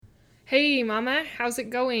Hey mama, how's it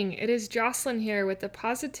going? It is Jocelyn here with the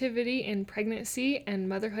Positivity in Pregnancy and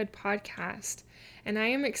Motherhood podcast, and I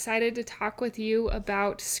am excited to talk with you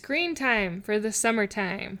about screen time for the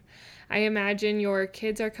summertime. I imagine your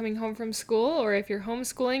kids are coming home from school, or if you're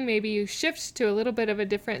homeschooling, maybe you shift to a little bit of a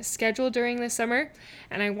different schedule during the summer,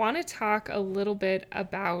 and I want to talk a little bit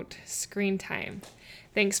about screen time.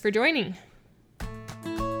 Thanks for joining.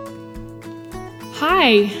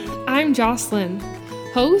 Hi, I'm Jocelyn,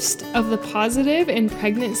 host of the Positive in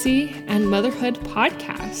Pregnancy and Motherhood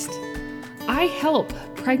podcast. I help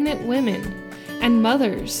pregnant women and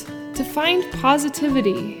mothers to find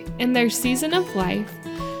positivity in their season of life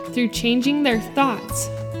through changing their thoughts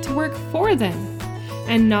to work for them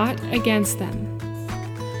and not against them.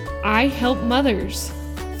 I help mothers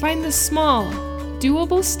find the small,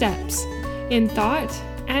 doable steps in thought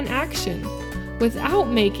and action without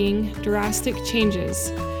making drastic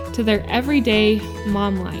changes to their everyday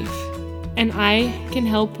mom life, and I can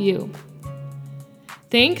help you.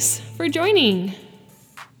 Thanks for joining.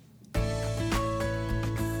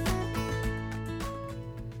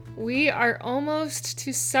 We are almost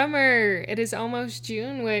to summer. It is almost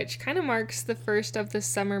June, which kind of marks the first of the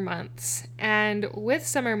summer months. And with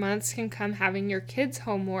summer months can come having your kids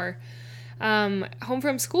home more, home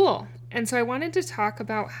from school. And so I wanted to talk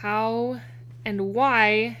about how and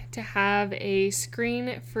why to have a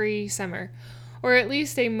screen-free summer, or at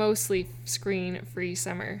least a mostly screen-free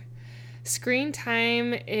summer. Screen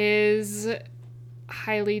time is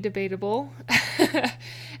highly debatable,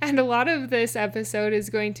 and a lot of this episode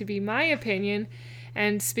is going to be my opinion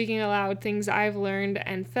and speaking aloud things I've learned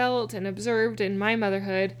and felt and observed in my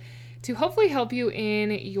motherhood to hopefully help you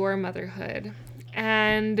in your motherhood.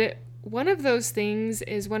 And one of those things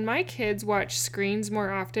is when my kids watch screens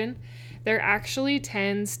more often, there actually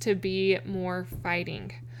tends to be more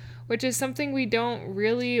fighting, which is something we don't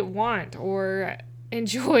really want or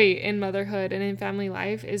enjoy in motherhood and in family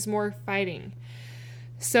life, is more fighting.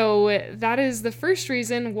 So that is the first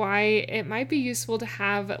reason why it might be useful to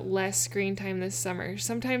have less screen time this summer.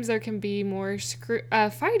 Sometimes there can be more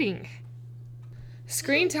fighting.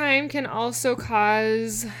 Screen time can also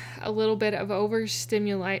cause a little bit of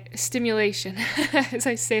overstimulation, as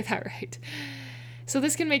I say that right. So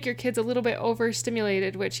this can make your kids a little bit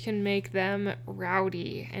overstimulated, which can make them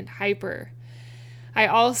rowdy and hyper. I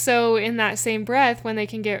also, in that same breath, when they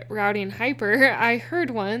can get rowdy and hyper, I heard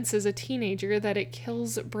once as a teenager that it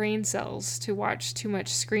kills brain cells to watch too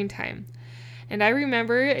much screen time. And I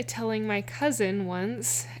remember telling my cousin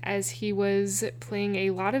once, as he was playing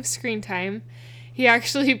a lot of screen time, he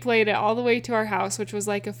actually played it all the way to our house, which was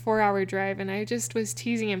like a 4-hour drive, and I just was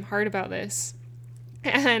teasing him hard about this.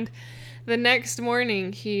 And the next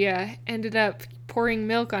morning, he ended up pouring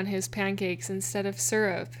milk on his pancakes instead of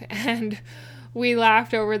syrup, and we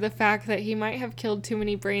laughed over the fact that he might have killed too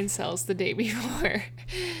many brain cells the day before.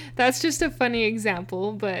 That's just a funny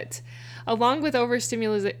example, but along with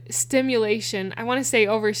overstimulation, I want to say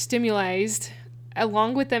overstimulized,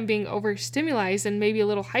 along with them being overstimulized and maybe a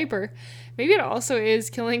little hyper, maybe it also is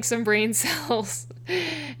killing some brain cells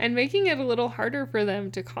and making it a little harder for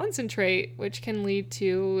them to concentrate, which can lead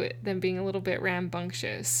to them being a little bit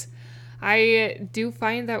rambunctious. I do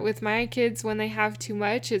find that with my kids, when they have too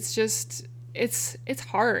much, it's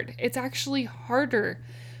hard. It's actually harder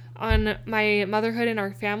on my motherhood and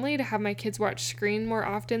our family to have my kids watch screen more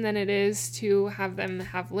often than it is to have them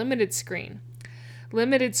have limited screen.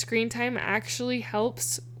 Limited screen time actually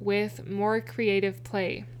helps with more creative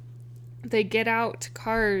play. They get out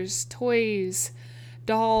cars, toys,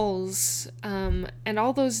 dolls, and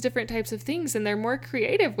all those different types of things, and they're more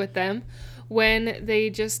creative with them when they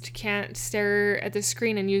just can't stare at the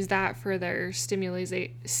screen and use that for their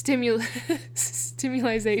stimulation.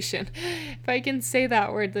 If I can say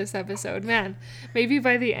that word this episode, man, maybe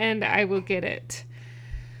by the end I will get it.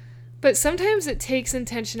 But sometimes it takes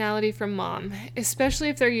intentionality from mom, especially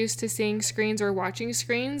if they're used to seeing screens or watching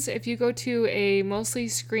screens. If you go to a mostly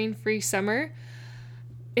screen-free summer,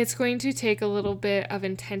 it's going to take a little bit of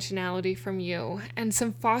intentionality from you and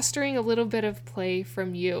some fostering a little bit of play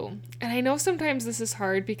from you. And I know sometimes this is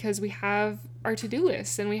hard because we have our to-do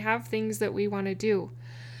lists and we have things that we want to do.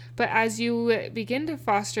 But as you begin to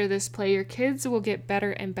foster this play, your kids will get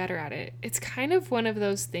better and better at it. It's kind of one of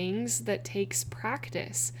those things that takes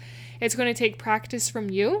practice. It's going to take practice from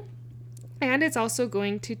you, and it's also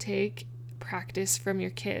going to take practice from your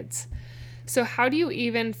kids. So how do you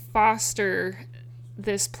even foster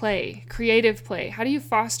this play, creative play? How do you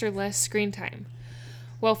foster less screen time?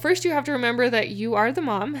 Well, first you have to remember that you are the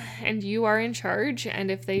mom and you are in charge,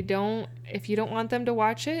 and if you don't want them to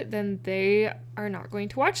watch it, then they are not going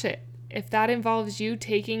to watch it. If that involves you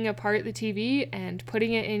taking apart the TV and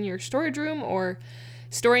putting it in your storage room or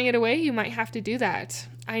storing it away, you might have to do that.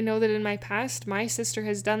 I know that in my past, my sister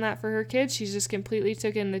has done that for her kids. She's just completely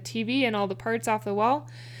taken the TV and all the parts off the wall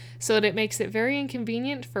so that it makes it very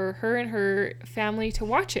inconvenient for her and her family to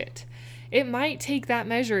watch it. It might take that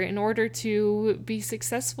measure in order to be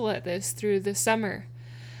successful at this through the summer.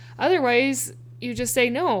 Otherwise, you just say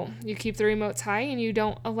no. You keep the remotes high and you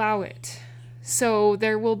don't allow it. So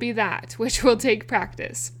there will be that, which will take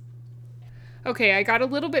practice. Okay, I got a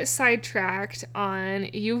little bit sidetracked on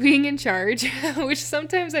you being in charge, which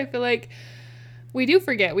sometimes I feel like we do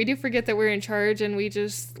forget. We do forget that we're in charge and we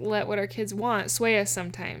just let what our kids want sway us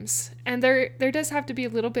sometimes. And there does have to be a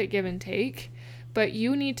little bit give and take, but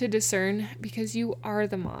you need to discern because you are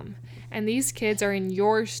the mom and these kids are in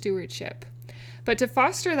your stewardship. But to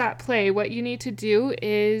foster that play, what you need to do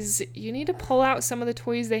is you need to pull out some of the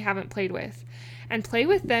toys they haven't played with and play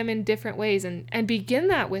with them in different ways and begin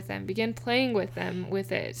that with them. Begin playing with them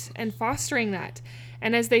with it and fostering that.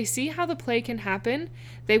 And as they see how the play can happen,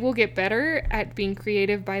 they will get better at being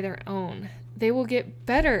creative by their own. They will get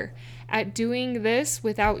better at doing this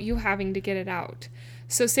without you having to get it out.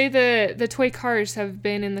 So say the toy cars have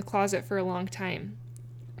been in the closet for a long time.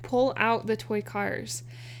 Pull out the toy cars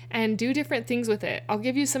and do different things with it. I'll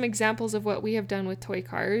give you some examples of what we have done with toy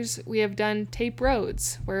cars. We have done tape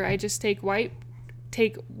roads, where I just take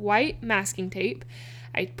white masking tape,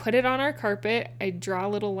 I put it on our carpet, I draw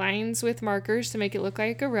little lines with markers to make it look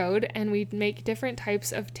like a road, and we make different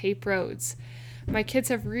types of tape roads. My kids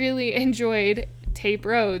have really enjoyed tape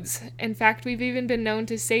roads. In fact, we've even been known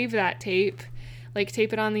to save that tape, like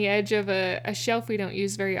tape it on the edge of a shelf we don't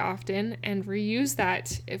use very often, and reuse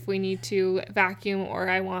that if we need to vacuum or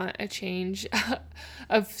I want a change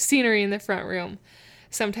of scenery in the front room.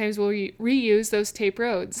 Sometimes we'll reuse those tape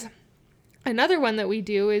roads. Another one that we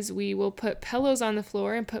do is we will put pillows on the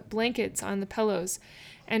floor and put blankets on the pillows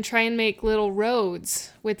and try and make little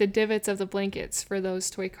roads with the divots of the blankets for those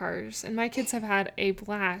toy cars. And my kids have had a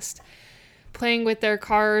blast playing with their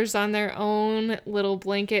cars on their own little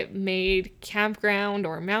blanket-made campground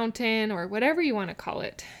or mountain or whatever you want to call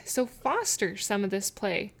it. So foster some of this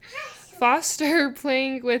play. Foster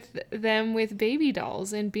playing with them with baby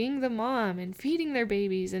dolls and being the mom and feeding their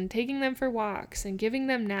babies and taking them for walks and giving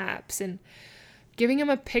them naps and giving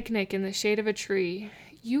them a picnic in the shade of a tree.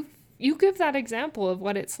 You give that example of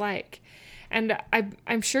what it's like. And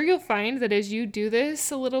I'm sure you'll find that as you do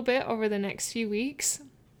this a little bit over the next few weeks,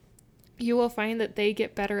 you will find that they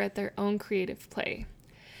get better at their own creative play.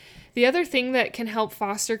 The other thing that can help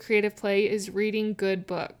foster creative play is reading good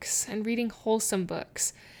books and reading wholesome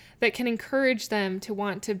books that can encourage them to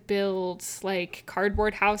want to build like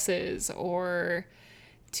cardboard houses or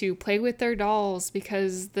to play with their dolls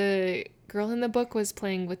because the girl in the book was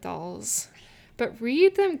playing with dolls. But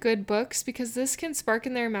read them good books because this can spark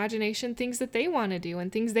in their imagination things that they want to do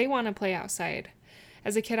and things they want to play outside.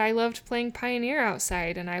 As a kid, I loved playing Pioneer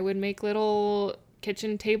outside, and I would make little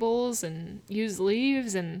kitchen tables and use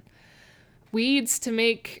leaves and weeds to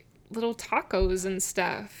make little tacos and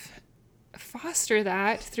stuff. Foster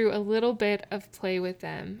that through a little bit of play with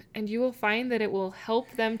them, and you will find that it will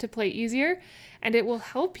help them to play easier, and it will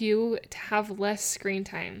help you to have less screen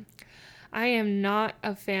time. I am not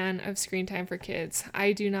a fan of screen time for kids.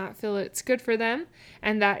 I do not feel it's good for them,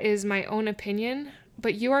 and that is my own opinion.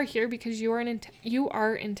 But you are here because you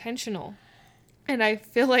are intentional. And I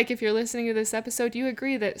feel like if you're listening to this episode, you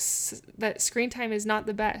agree that screen time is not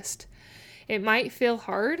the best. It might feel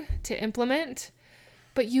hard to implement,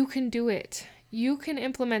 but you can do it. You can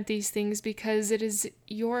implement these things because it is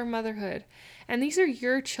your motherhood. And these are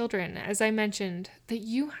your children, as I mentioned, that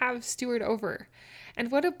you have steward over. And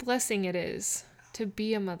what a blessing it is to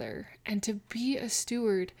be a mother and to be a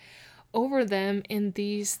steward over them in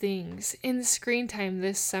these things, in screen time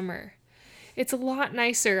this summer. It's a lot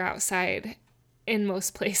nicer outside in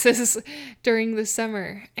most places during the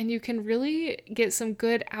summer, and you can really get some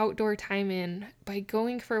good outdoor time in by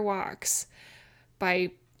going for walks,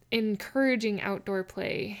 by encouraging outdoor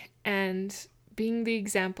play, and being the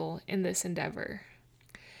example in this endeavor.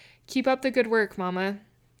 Keep up the good work, Mama.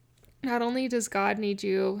 Not only does God need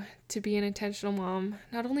you to be an intentional mom,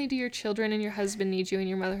 not only do your children and your husband need you in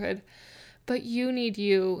your motherhood, but you need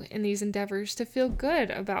you in these endeavors to feel good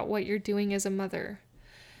about what you're doing as a mother.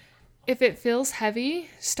 If it feels heavy,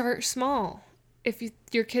 start small. If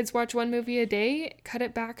your kids watch one movie a day, cut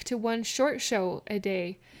it back to one short show a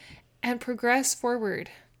day and progress forward.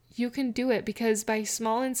 You can do it because by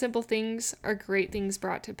small and simple things are great things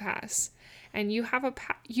brought to pass. And you have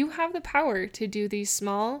the power to do these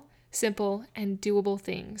small, simple, and doable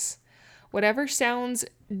things. Whatever sounds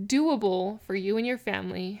doable for you and your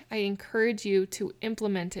family, I encourage you to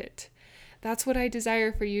implement it. That's what I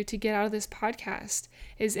desire for you to get out of this podcast,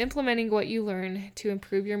 is implementing what you learn to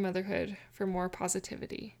improve your motherhood for more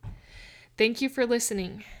positivity. Thank you for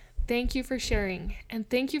listening. Thank you for sharing. And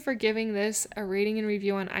thank you for giving this a rating and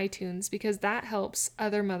review on iTunes, because that helps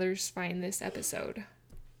other mothers find this episode.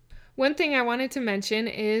 One thing I wanted to mention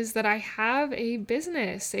is that I have a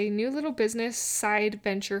business, a new little business side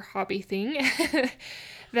venture hobby thing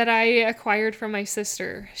that I acquired from my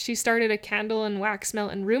sister. She started a candle and wax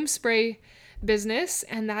melt and room spray business,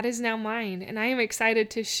 and that is now mine. And I am excited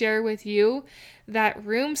to share with you that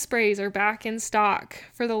room sprays are back in stock.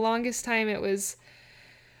 For the longest time, it was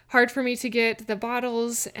hard for me to get the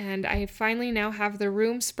bottles, and I finally now have the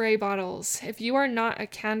room spray bottles. If you are not a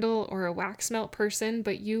candle or a wax melt person,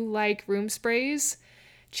 but you like room sprays,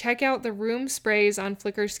 check out the room sprays on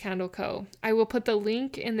Flicker's Candle Co. I will put the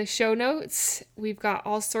link in the show notes. We've got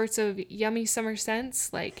all sorts of yummy summer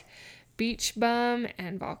scents like Beach Bum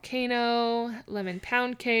and Volcano, Lemon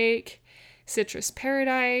Pound Cake, Citrus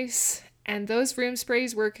Paradise, and those room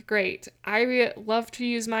sprays work great. I love to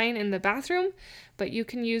use mine in the bathroom, but you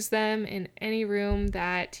can use them in any room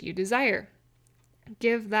that you desire.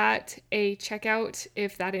 Give that a check out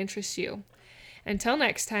if that interests you. Until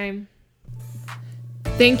next time,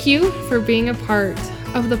 thank you for being a part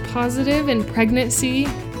of the Positive in Pregnancy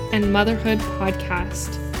and Motherhood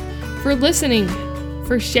podcast, for listening,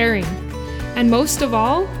 for sharing, and most of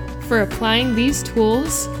all, for applying these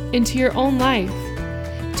tools into your own life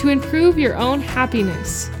to improve your own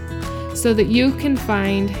happiness so that you can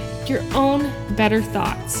find your own better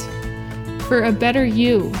thoughts for a better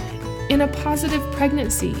you in a positive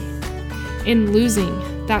pregnancy, in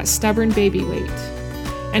losing that stubborn baby weight,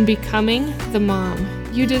 and becoming the mom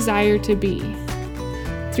you desire to be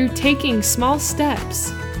through taking small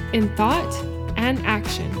steps in thought and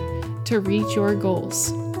action to reach your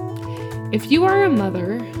goals. If you are a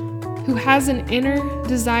mother who has an inner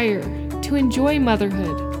desire to enjoy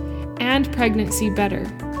motherhood and pregnancy better,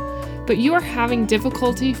 but you are having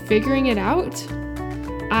difficulty figuring it out,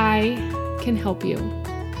 I can help you.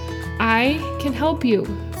 I can help you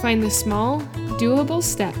find the small, doable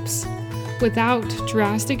steps without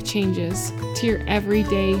drastic changes to your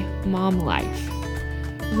everyday mom life.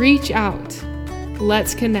 Reach out,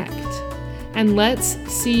 let's connect, and let's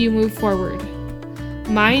see you move forward.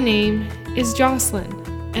 My name is Jocelyn,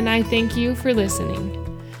 and I thank you for listening.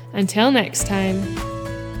 Until next time.